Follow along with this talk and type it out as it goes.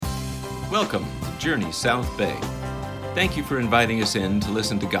Welcome to Journey South Bay. Thank you for inviting us in to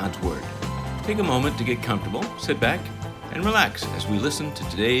listen to God's Word. Take a moment to get comfortable, sit back, and relax as we listen to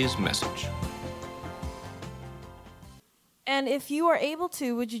today's message. And if you are able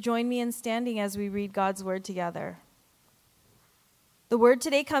to, would you join me in standing as we read God's Word together? The Word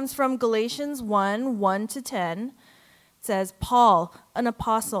today comes from Galatians 1:1-10. It says, Paul, an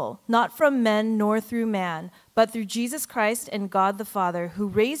apostle, not from men nor through man, but through Jesus Christ and God the Father, who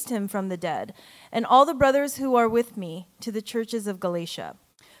raised him from the dead, and all the brothers who are with me, to the churches of Galatia.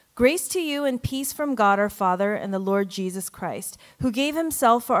 Grace to you and peace from God our Father and the Lord Jesus Christ, who gave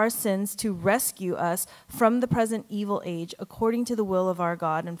himself for our sins to rescue us from the present evil age, according to the will of our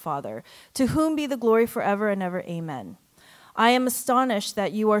God and Father, to whom be the glory forever and ever. Amen. I am astonished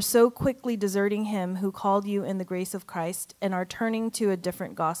that you are so quickly deserting him who called you in the grace of Christ and are turning to a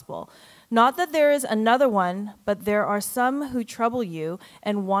different gospel. Not that there is another one, but there are some who trouble you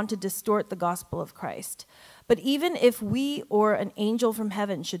and want to distort the gospel of Christ. But even if we or an angel from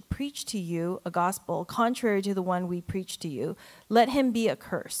heaven should preach to you a gospel contrary to the one we preach to you, let him be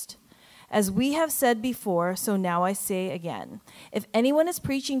accursed. As we have said before, so now I say again, if anyone is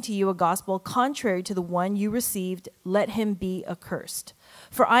preaching to you a gospel contrary to the one you received, let him be accursed.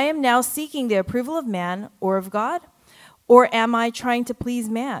 For I am now seeking the approval of man or of God? Or am I trying to please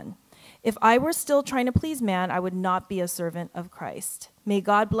man? If I were still trying to please man, I would not be a servant of Christ. May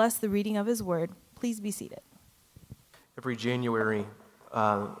God bless the reading of his word. Please be seated. Every January,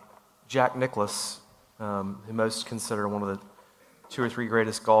 Jack Nicklaus, who most consider one of the 2 or 3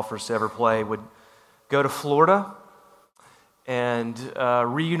 greatest golfers to ever play, would go to Florida and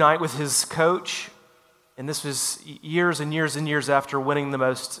reunite with his coach. And this was years and years and years after winning the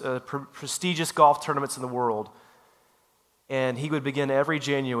most prestigious golf tournaments in the world. And he would begin every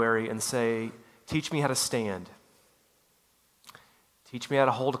January and say, teach me how to stand. Teach me how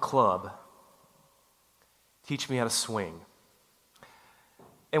to hold a club. Teach me how to swing.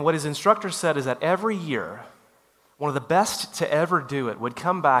 And what his instructor said is that every year, one of the best to ever do it would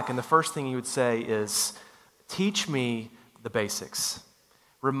come back, and the first thing he would say is, teach me the basics.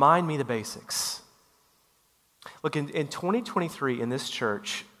 Remind me the basics. Look, in 2023 in this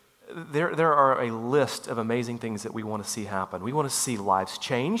church, there are a list of amazing things that we want to see happen. We want to see lives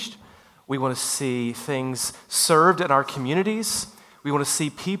changed. We want to see things served in our communities. We want to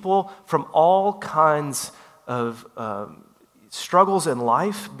see people from all kinds of struggles in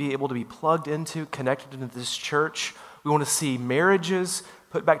life be able to be plugged into, connected into this church. We want to see marriages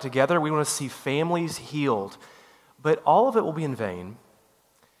put back together. We want to see families healed. But all of it will be in vain,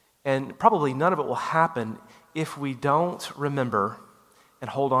 and probably none of it will happen if we don't remember and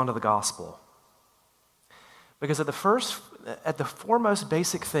hold on to the gospel. Because at the foremost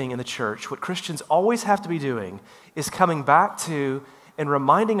basic thing in the church, what Christians always have to be doing is coming back to and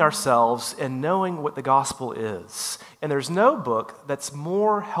reminding ourselves and knowing what the gospel is. And there's no book that's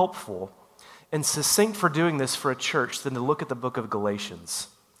more helpful and succinct for doing this for a church than to look at the book of Galatians.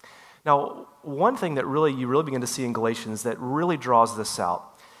 Now, one thing that you really begin to see in Galatians that really draws this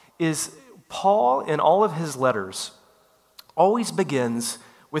out is Paul, in all of his letters, always begins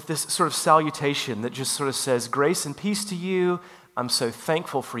with this sort of salutation that just sort of says, grace and peace to you, I'm so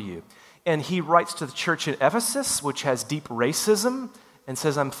thankful for you. And he writes to the church in Ephesus, which has deep racism, and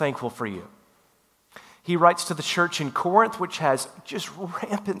says, I'm thankful for you. He writes to the church in Corinth, which has just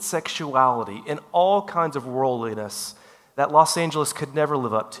rampant sexuality and all kinds of worldliness that Los Angeles could never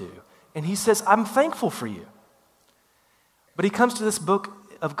live up to. And he says, I'm thankful for you. But he comes to this book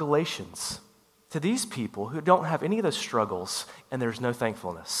of Galatians, to these people who don't have any of those struggles, and there's no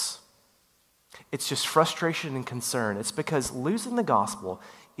thankfulness. It's just frustration and concern. It's because losing the gospel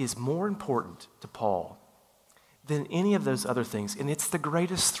is more important to Paul than any of those other things, and it's the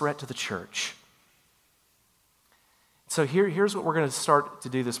greatest threat to the church. So here's what we're going to start to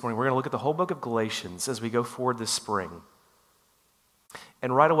do this morning. We're going to look at the whole book of Galatians as we go forward this spring.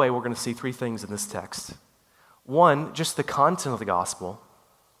 And right away, we're going to see 3 things in this text. 1, just the content of the gospel.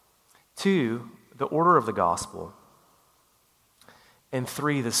 2, the order of the gospel. And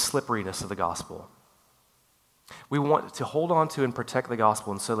 3, the slipperiness of the gospel. We want to hold on to and protect the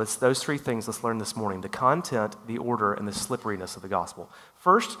gospel, and so those 3 things let's learn this morning: the content, the order, and the slipperiness of the gospel.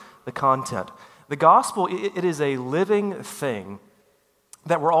 First, the content. The gospel, it is a living thing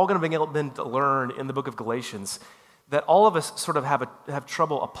that we're all going to be able to learn in the book of Galatians, that all of us sort of have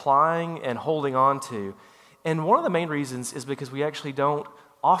trouble applying and holding on to. And one of the main reasons is because we actually don't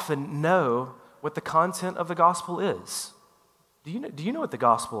often know what the content of the gospel is. Do you know what the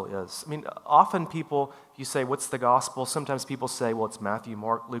gospel is? I mean, often people, if you say, what's the gospel? Sometimes people say, well, it's Matthew,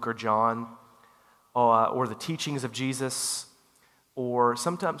 Mark, Luke, or John, or the teachings of Jesus. or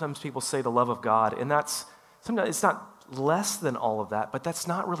sometimes people say the love of God, and sometimes it's not less than all of that, but that's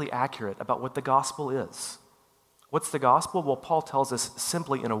not really accurate about what the gospel is. What's the gospel? Well, Paul tells us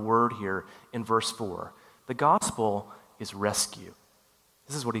simply in a word here in verse 4. The gospel is rescue.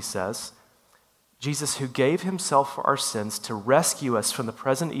 This is what he says. Jesus, who gave himself for our sins to rescue us from the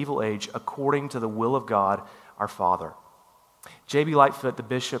present evil age according to the will of God, our Father. J.B. Lightfoot, the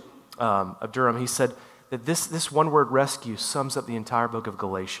bishop of Durham, he said that this one word rescue sums up the entire book of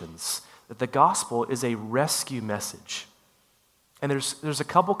Galatians, that the gospel is a rescue message. And there's a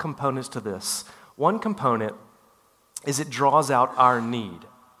couple components to this. One component is it draws out our need,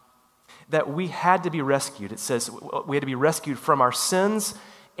 that we had to be rescued. It says we had to be rescued from our sins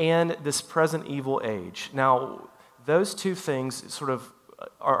and this present evil age. Now, those two things sort of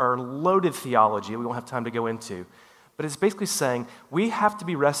are loaded theology we won't have time to go into. But it's basically saying we have to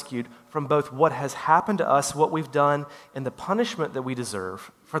be rescued from both what has happened to us, what we've done, and the punishment that we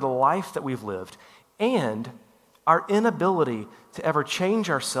deserve for the life that we've lived, and our inability to ever change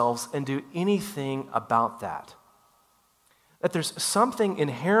ourselves and do anything about that. That there's something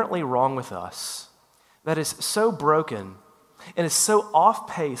inherently wrong with us that is so broken and is so off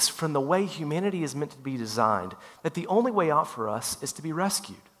pace from the way humanity is meant to be designed that the only way out for us is to be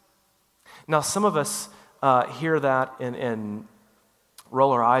rescued. Now, some of us hear that and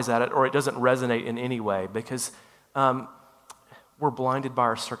roll our eyes at it, or it doesn't resonate in any way because we're blinded by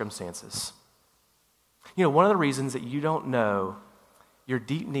our circumstances. You know, one of the reasons that you don't know your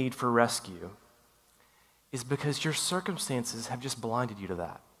deep need for rescue is because your circumstances have just blinded you to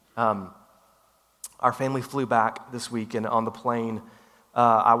that. Our family flew back this week, and on the plane,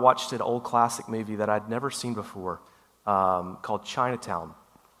 I watched an old classic movie that I'd never seen before called Chinatown,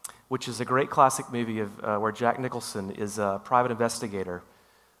 which is a great classic movie of where Jack Nicholson is a private investigator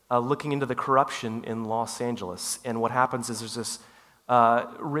looking into the corruption in Los Angeles. And what happens is there's this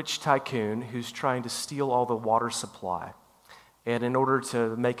rich tycoon who's trying to steal all the water supply. And in order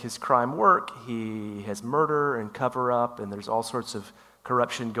to make his crime work, he has murder and cover-up, and there's all sorts of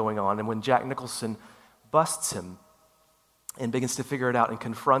corruption going on. And when Jack Nicholson busts him and begins to figure it out and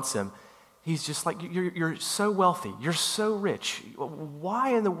confronts him, he's just like, you're so wealthy, you're so rich. Why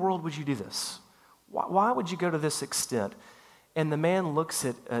in the world would you do this? Why would you go to this extent? And the man looks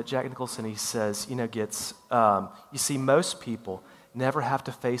at Jack Nicholson, he says, Gitz, you see, most people never have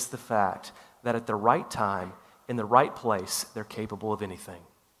to face the fact that at the right time, in the right place, they're capable of anything.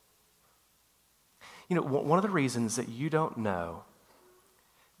 One of the reasons that you don't know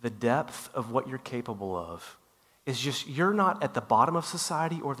the depth of what you're capable of is just you're not at the bottom of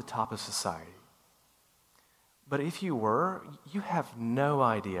society or the top of society. But if you were, you have no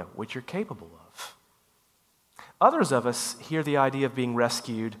idea what you're capable of. Others of us hear the idea of being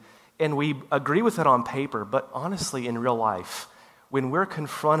rescued, and we agree with it on paper, but honestly, in real life, when we're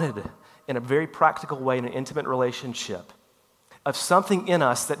confronted in a very practical way in an intimate relationship of something in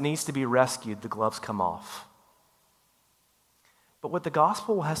us that needs to be rescued, the gloves come off. But what the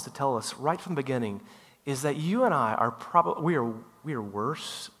gospel has to tell us right from the beginning is that you and I are we are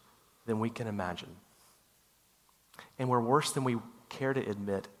worse than we can imagine. And we're worse than we care to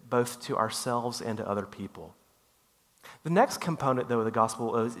admit, both to ourselves and to other people. The next component, though, of the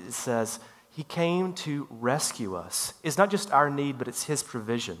gospel it says he came to rescue us. It's not just our need, but it's his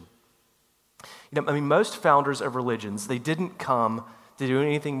provision. Most founders of religions, they didn't come to do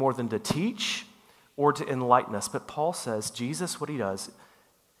anything more than to teach or to enlighten us. But Paul says, Jesus, what he does,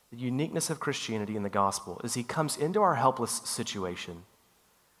 the uniqueness of Christianity in the gospel, is he comes into our helpless situation.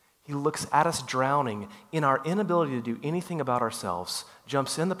 He looks at us drowning in our inability to do anything about ourselves,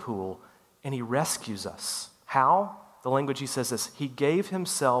 jumps in the pool, and he rescues us. How? The language he says is, he gave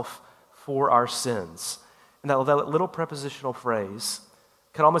himself for our sins. And that little prepositional phrase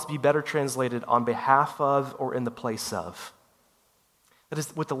could almost be better translated on behalf of or in the place of. That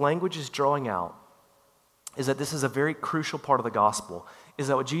is, what the language is drawing out is that this is a very crucial part of the gospel, is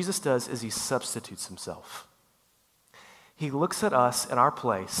that what Jesus does is he substitutes himself. He looks at us in our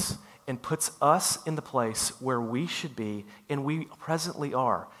place and puts us in the place where we should be and we presently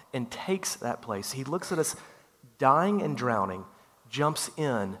are, and takes that place. He looks at us dying and drowning, jumps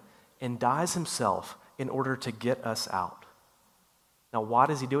in and dies himself in order to get us out. Now, why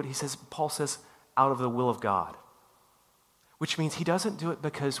does he do it? Paul says, out of the will of God. Which means he doesn't do it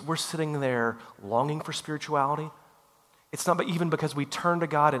because we're sitting there longing for spirituality. It's not even because we turn to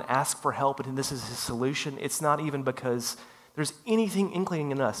God and ask for help and this is his solution. It's not even because there's anything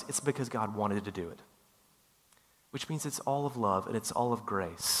inkling in us. It's because God wanted to do it. Which means it's all of love and it's all of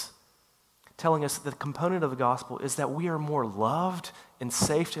grace. Telling us that the component of the gospel is that we are more loved and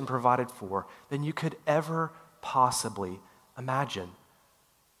safe and provided for than you could ever possibly Imagine.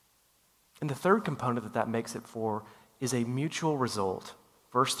 And the third component that makes it for is a mutual result.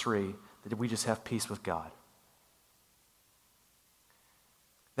 Verse 3, that we just have peace with God.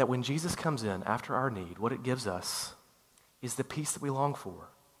 That when Jesus comes in after our need, what it gives us is the peace that we long for.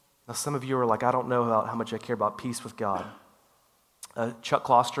 Now, some of you are like, I don't know about how much I care about peace with God. Chuck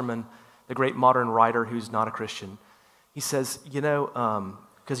Klosterman, the great modern writer who's not a Christian, he says,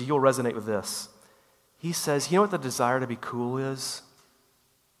 because you'll resonate with this. He says, you know what the desire to be cool is?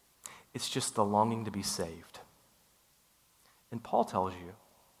 It's just the longing to be saved. And Paul tells you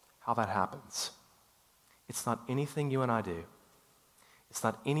how that happens. It's not anything you and I do. It's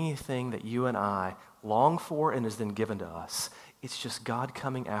not anything that you and I long for and is then given to us. It's just God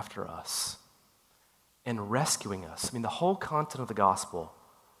coming after us and rescuing us. I mean, the whole content of the gospel,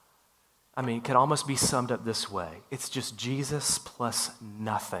 can almost be summed up this way. It's just Jesus plus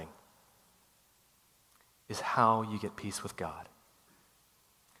nothing is how you get peace with God.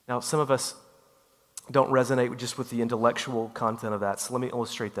 Now, some of us don't resonate just with the intellectual content of that, so let me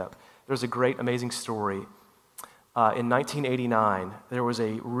illustrate that. There's a great, amazing story. In 1989, there was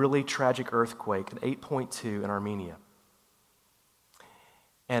a really tragic earthquake, an 8.2 in Armenia.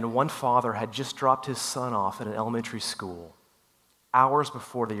 And one father had just dropped his son off at an elementary school hours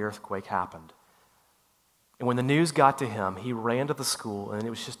before the earthquake happened. And when the news got to him, he ran to the school, and it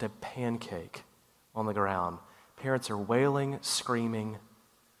was just a pancake on the ground. Parents are wailing, screaming,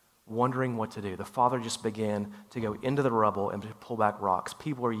 wondering what to do. The father just began to go into the rubble and to pull back rocks.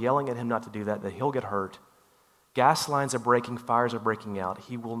 People are yelling at him not to do that he'll get hurt. Gas lines are breaking, fires are breaking out.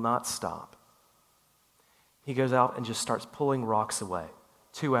 He will not stop. He goes out and just starts pulling rocks away.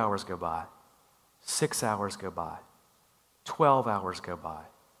 2 hours go by. 6 hours go by. 12 hours go by.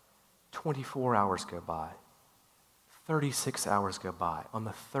 24 hours go by. 36 hours go by. On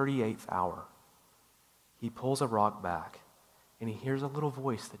the 38th hour, he pulls a rock back, and he hears a little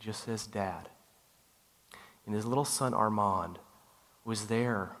voice that just says, Dad. And his little son, Armand, was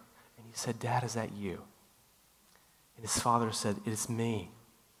there, and he said, Dad, is that you? And his father said, it is me.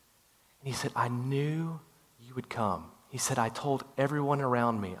 And he said, I knew you would come. He said, I told everyone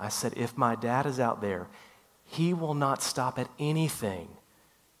around me, I said, if my dad is out there, he will not stop at anything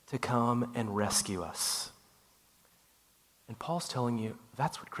to come and rescue us. And Paul's telling you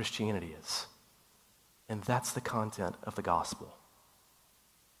that's what Christianity is. And that's the content of the gospel.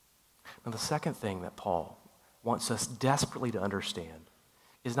 Now, the second thing that Paul wants us desperately to understand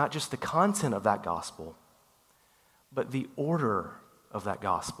is not just the content of that gospel, but the order of that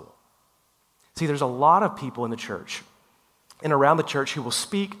gospel. See, there's a lot of people in the church and around the church who will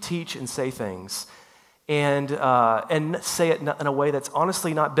speak, teach, and say things and say it in a way that's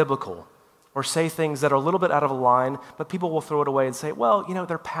honestly not biblical, or say things that are a little bit out of line, but people will throw it away and say, well,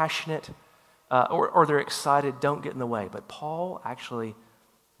 they're passionate or they're excited, don't get in the way. But Paul actually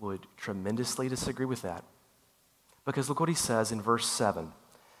would tremendously disagree with that. Because look what he says in verse 7.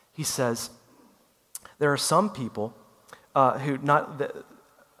 He says, there are some people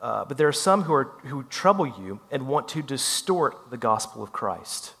but there are some who trouble you and want to distort the gospel of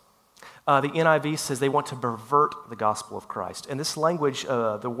Christ. The NIV says they want to pervert the gospel of Christ. And this language,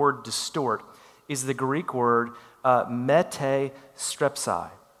 the word distort, is the Greek word metastrepsai.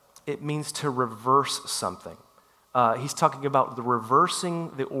 It means to reverse something. He's talking about the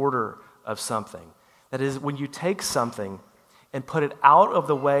reversing the order of something. That is, when you take something and put it out of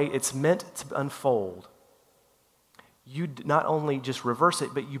the way it's meant to unfold, you not only just reverse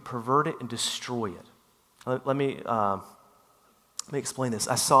it, but you pervert it and destroy it. Let me explain this.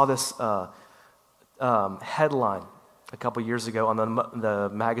 I saw this headline a couple years ago on the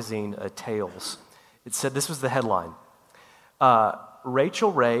magazine Tales. It said, this was the headline,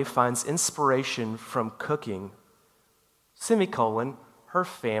 Rachel Ray finds inspiration from cooking, her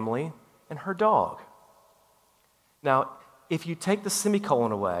family, and her dog. Now, if you take the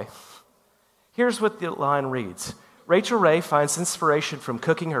semicolon away, here's what the line reads. Rachel Ray finds inspiration from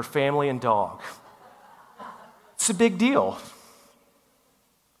cooking, her family, and dog. It's a big deal.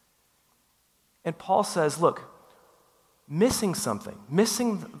 And Paul says, look, missing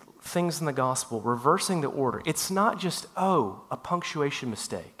things in the gospel, reversing the order, it's not just, a punctuation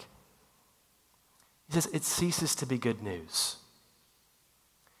mistake. He says it ceases to be good news.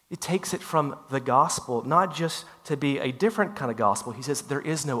 It takes it from the gospel, not just to be a different kind of gospel. He says there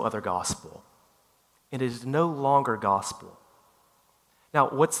is no other gospel. It is no longer gospel. Now,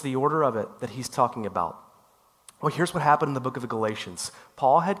 what's the order of it that he's talking about? Well, here's what happened in the book of the Galatians.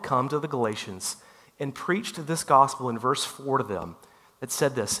 Paul had come to the Galatians and preached this gospel in verse 4 to them that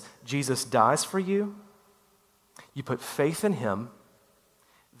said this, Jesus dies for you, you put faith in him,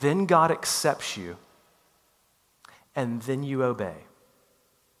 then God accepts you, and then you obey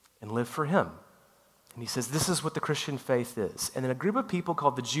and live for him. And he says, this is what the Christian faith is. And then a group of people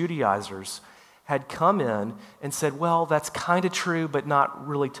called the Judaizers had come in and said, well, that's kind of true, but not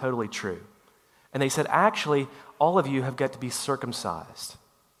really totally true. And they said, actually, all of you have got to be circumcised.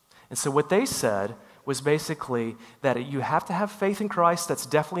 And so what they said was basically that you have to have faith in Christ. That's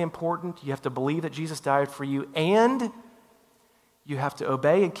definitely important. You have to believe that Jesus died for you, and you have to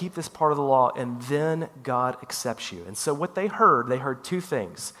obey and keep this part of the law, and then God accepts you. And so what they heard two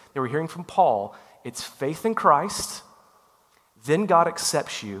things. They were hearing from Paul, it's faith in Christ, then God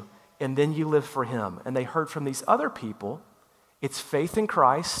accepts you, and then you live for him. And they heard from these other people, it's faith in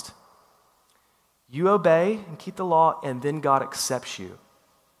Christ, you obey and keep the law, and then God accepts you.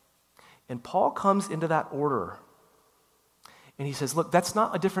 And Paul comes into that order, and he says, look, that's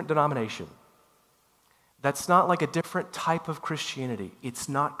not a different denomination. That's not like a different type of Christianity. It's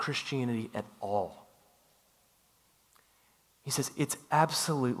not Christianity at all. He says, it's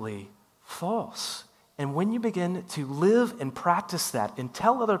absolutely false. And when you begin to live and practice that and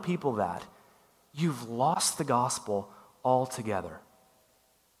tell other people that, you've lost the gospel altogether.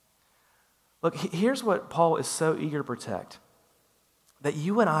 Look, here's what Paul is so eager to protect. That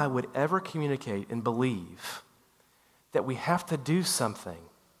you and I would ever communicate and believe that we have to do something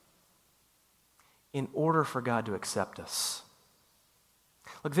in order for God to accept us.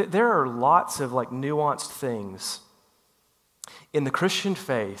 Look, there are lots of nuanced things in the Christian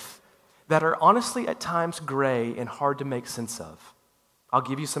faith that are honestly at times gray and hard to make sense of. I'll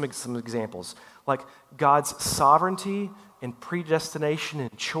give you some examples, like God's sovereignty and predestination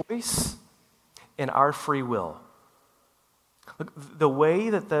and choice and our free will. Look, the way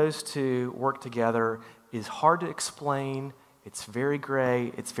that those two work together is hard to explain. It's very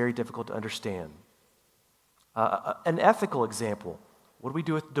gray. It's very difficult to understand. An ethical example, what do we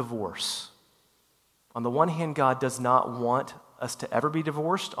do with divorce? On the one hand, God does not want us to ever be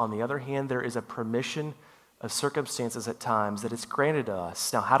divorced. On the other hand, there is a permission of circumstances at times that it's granted to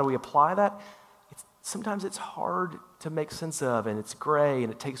us. Now, how do we apply that? Sometimes it's hard to make sense of, and it's gray,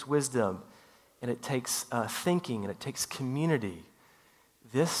 and it takes wisdom, and it takes thinking, and it takes community.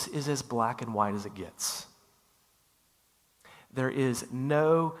 This is as black and white as it gets. There is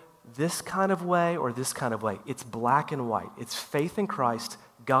no this kind of way or this kind of way. It's black and white. It's faith in Christ.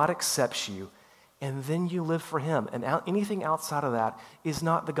 God accepts you, and then you live for him. And anything outside of that is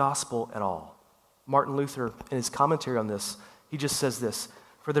not the gospel at all. Martin Luther, in his commentary on this, he just says this,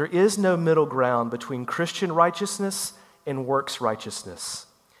 "For there is no middle ground between Christian righteousness and works righteousness.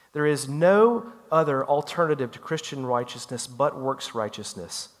 There is no other alternative to Christian righteousness but works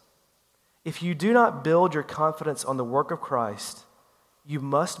righteousness. If you do not build your confidence on the work of Christ, you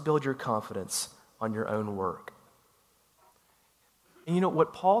must build your confidence on your own work." And you know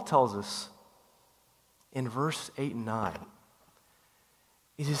what Paul tells us in verse 8 and 9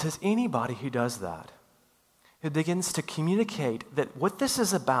 is he says anybody who does that, who begins to communicate that what this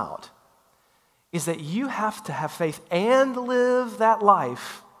is about is that you have to have faith and live that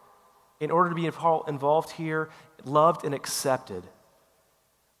life in order to be involved here, loved and accepted.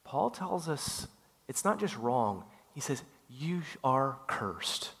 Paul tells us it's not just wrong. He says, you are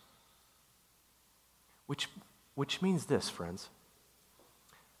cursed. Which means this, friends.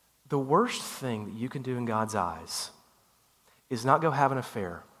 The worst thing that you can do in God's eyes is not go have an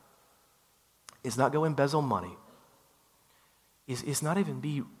affair, is not go embezzle money, is not even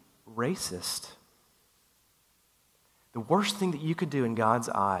be racist. The worst thing that you could do in God's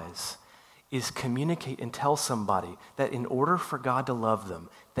eyes is communicate and tell somebody that in order for God to love them,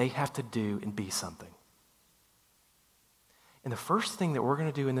 they have to do and be something. And the first thing that we're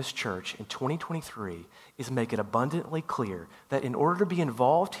going to do in this church in 2023 is make it abundantly clear that in order to be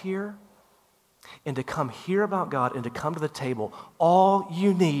involved here and to come hear about God and to come to the table, all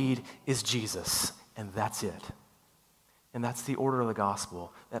you need is Jesus, and that's it. And that's the order of the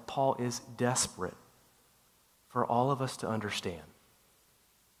gospel that Paul is desperate for all of us to understand.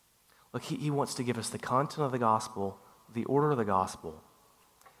 Look, he wants to give us the content of the gospel, the order of the gospel.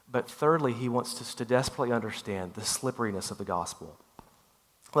 But thirdly, he wants us to desperately understand the slipperiness of the gospel.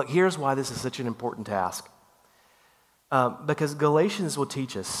 Look, here's why this is such an important task. Because Galatians will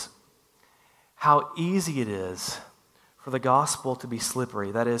teach us how easy it is for the gospel to be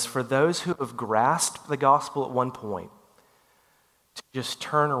slippery. That is, for those who have grasped the gospel at one point, to just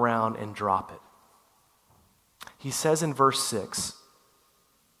turn around and drop it. He says in verse 6,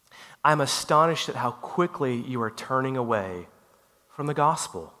 "I'm astonished at how quickly you are turning away from the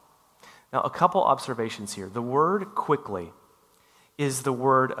gospel." Now, a couple observations here. The word quickly is the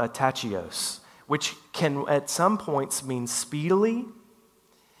word tachios, which can at some points mean speedily,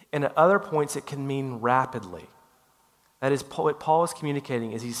 and at other points it can mean rapidly. That is, what Paul is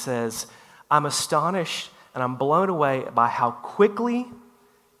communicating is he says, I'm astonished and I'm blown away by how quickly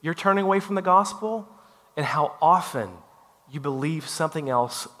you're turning away from the gospel and how often you believe something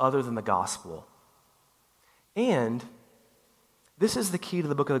else other than the gospel. And this is the key to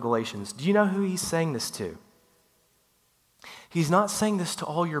the book of the Galatians. Do you know who he's saying this to? He's not saying this to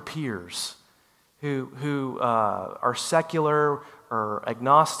all your peers who are secular or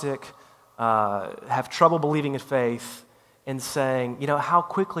agnostic, have trouble believing in faith, and saying, you know, how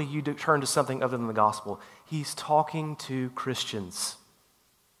quickly you turn to something other than the gospel. He's talking to Christians.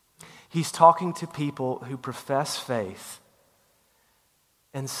 He's talking to people who profess faith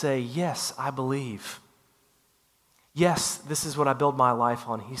and say, yes, I believe. Yes, this is what I build my life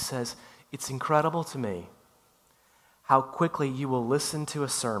on. He says, it's incredible to me how quickly you will listen to a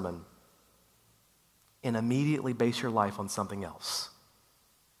sermon and immediately base your life on something else.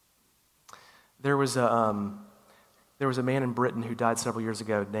 There was a man in Britain who died several years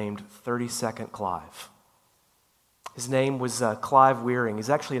ago named 32nd Clive. His name was Clive Wearing. He's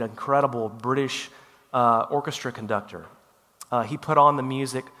actually an incredible British orchestra conductor. He put on the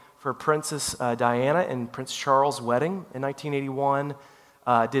music for Princess Diana and Prince Charles' wedding in 1981,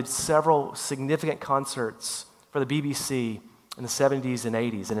 did several significant concerts for the BBC in the 70s and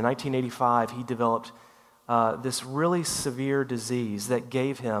 80s. And in 1985, he developed this really severe disease that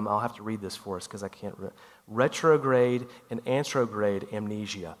gave him, I'll have to read this for us because I can't retrograde and anterograde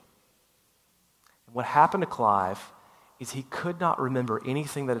amnesia. And what happened to Clive is he could not remember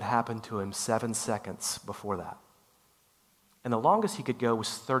anything that had happened to him 7 seconds before that. And the longest he could go was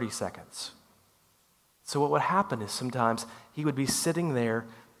 30 seconds. So what would happen is sometimes he would be sitting there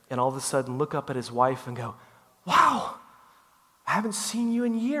and all of a sudden look up at his wife and go, wow, I haven't seen you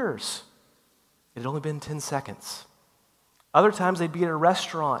in years. It had only been 10 seconds. Other times they'd be at a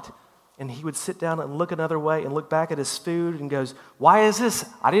restaurant and he would sit down and look another way and look back at his food and goes, why is this?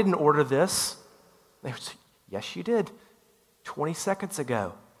 I didn't order this. They would say, yes, you did, 20 seconds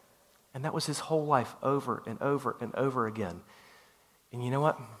ago. And that was his whole life over and over and over again. And you know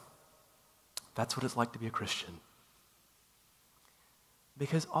what? That's what it's like to be a Christian.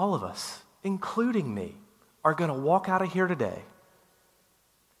 Because all of us, including me, are going to walk out of here today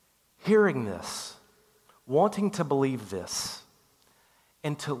hearing this, wanting to believe this,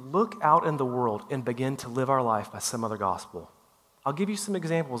 and to look out in the world and begin to live our life by some other gospel. I'll give you some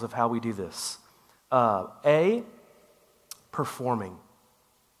examples of how we do this. Performing.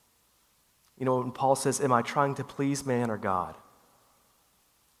 You know, when Paul says, am I trying to please man or God?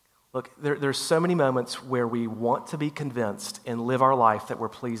 Look, there's so many moments where we want to be convinced and live our life that we're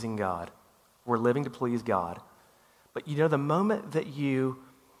pleasing God. We're living to please God. But you know, the moment that you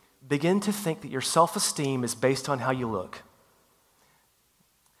begin to think that your self-esteem is based on how you look,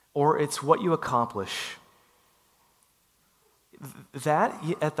 or it's what you accomplish, that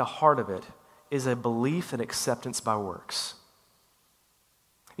at the heart of it is a belief and acceptance by works.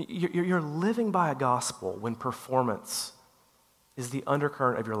 You're living by a gospel when performance is the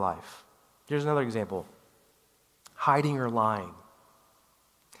undercurrent of your life. Here's another example. Hiding or lying.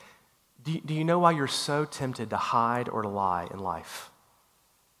 Do you know why you're so tempted to hide or to lie in life?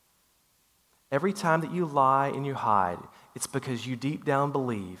 Every time that you lie and you hide, it's because you deep down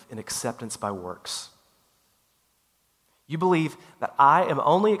believe in acceptance by works. You believe that I am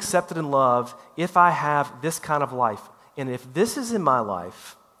only accepted and loved if I have this kind of life. And if this is in my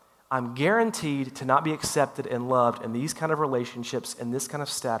life, I'm guaranteed to not be accepted and loved in these kind of relationships and this kind of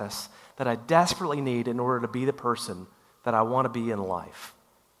status that I desperately need in order to be the person that I want to be in life,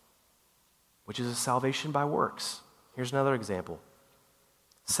 which is a salvation by works. Here's another example.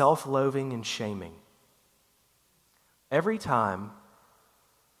 Self-loathing and shaming. Every time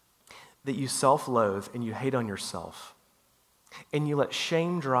that you self-loathe and you hate on yourself and you let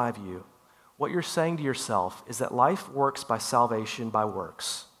shame drive you, what you're saying to yourself is that life works by salvation by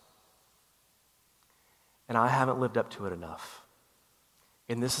works. And I haven't lived up to it enough.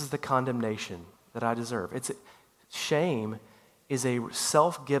 And this is the condemnation that I deserve. Shame is a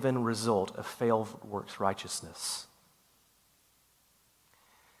self-given result of failed works righteousness.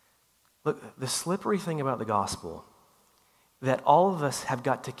 Look, the slippery thing about the gospel that all of us have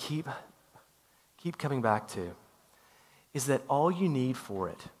got to keep coming back to is that all you need for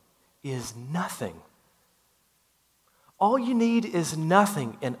it is nothing. All you need is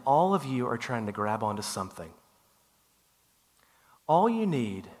nothing, and all of you are trying to grab onto something. All you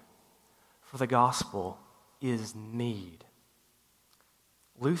need for the gospel is need.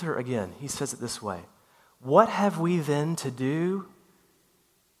 Luther, again, he says it this way. What have we then to do?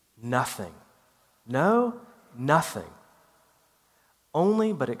 Nothing. No, nothing.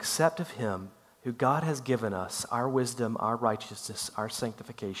 Only but accept of him who God has given us our wisdom, our righteousness, our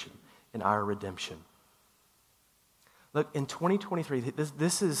sanctification, and our redemption. Look, in 2023,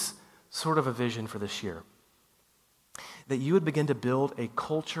 this is sort of a vision for this year, that you would begin to build a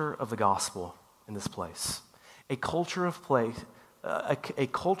culture of the gospel in this place, a culture of place, a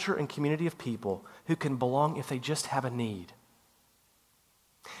culture and community of people who can belong if they just have a need.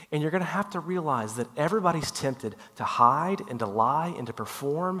 And you're going to have to realize that everybody's tempted to hide and to lie and to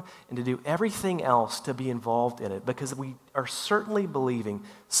perform and to do everything else to be involved in it, because we are certainly believing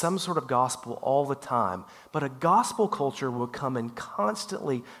some sort of gospel all the time. But a gospel culture will come and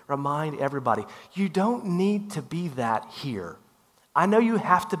constantly remind everybody, you don't need to be that here. I know you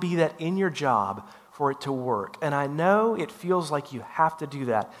have to be that in your job for it to work. And I know it feels like you have to do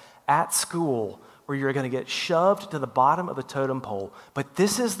that at school, where you're going to get shoved to the bottom of the totem pole. But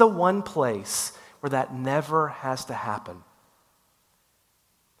this is the one place where that never has to happen.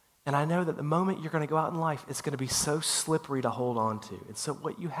 And I know that the moment you're going to go out in life, it's going to be so slippery to hold on to. And so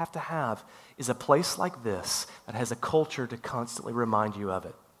what you have to have is a place like this that has a culture to constantly remind you of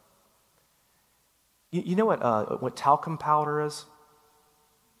it. You know what talcum powder is?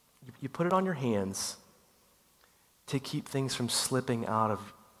 You put it on your hands to keep things from slipping out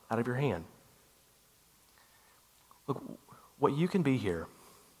of your hand. Look, what you can be here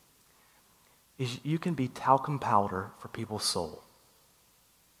is you can be talcum powder for people's soul.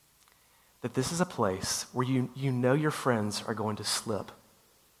 That this is a place where you know your friends are going to slip.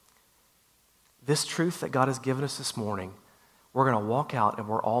 This truth that God has given us this morning, we're going to walk out and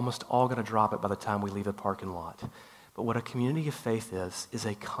we're almost all going to drop it by the time we leave the parking lot. But what a community of faith is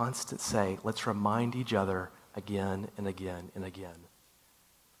a constant say, let's remind each other again and again and again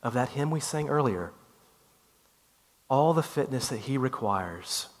of that hymn we sang earlier. All the fitness that he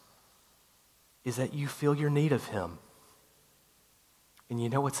requires is that you feel your need of him. And you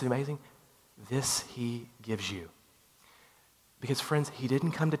know what's amazing? This he gives you. Because friends, he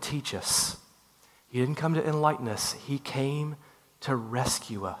didn't come to teach us. He didn't come to enlighten us. He came to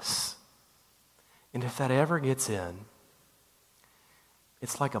rescue us. And if that ever gets in,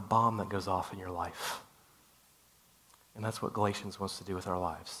 it's like a bomb that goes off in your life. And that's what Galatians wants to do with our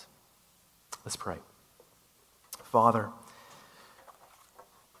lives. Let's pray. Father,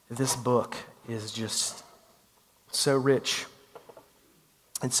 this book is just so rich.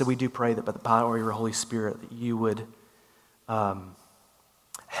 And so we do pray that by the power of your Holy Spirit that you would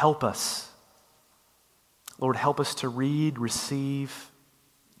help us. Lord, help us to read, receive,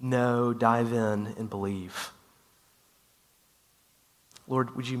 know, dive in, and believe.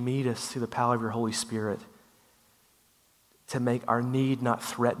 Lord, would you meet us through the power of your Holy Spirit to make our need not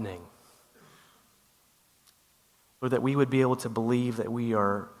threatening. Lord, that we would be able to believe that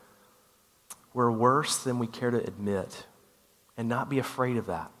we're worse than we care to admit and not be afraid of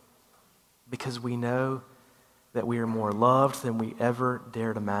that, because we know that we are more loved than we ever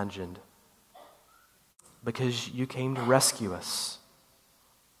dared imagine, because you came to rescue us.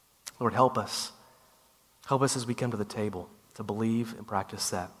 Lord, help us. Help us as we come to the table to believe and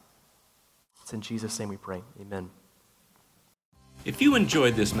practice that. It's in Jesus' name we pray. Amen. If you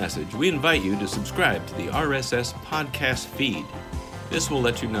enjoyed this message, we invite you to subscribe to the RSS podcast feed. This will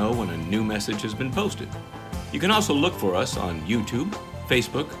let you know when a new message has been posted. You can also look for us on YouTube,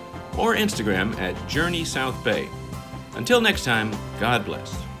 Facebook, or Instagram at Journey South Bay. Until next time, God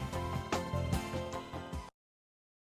bless.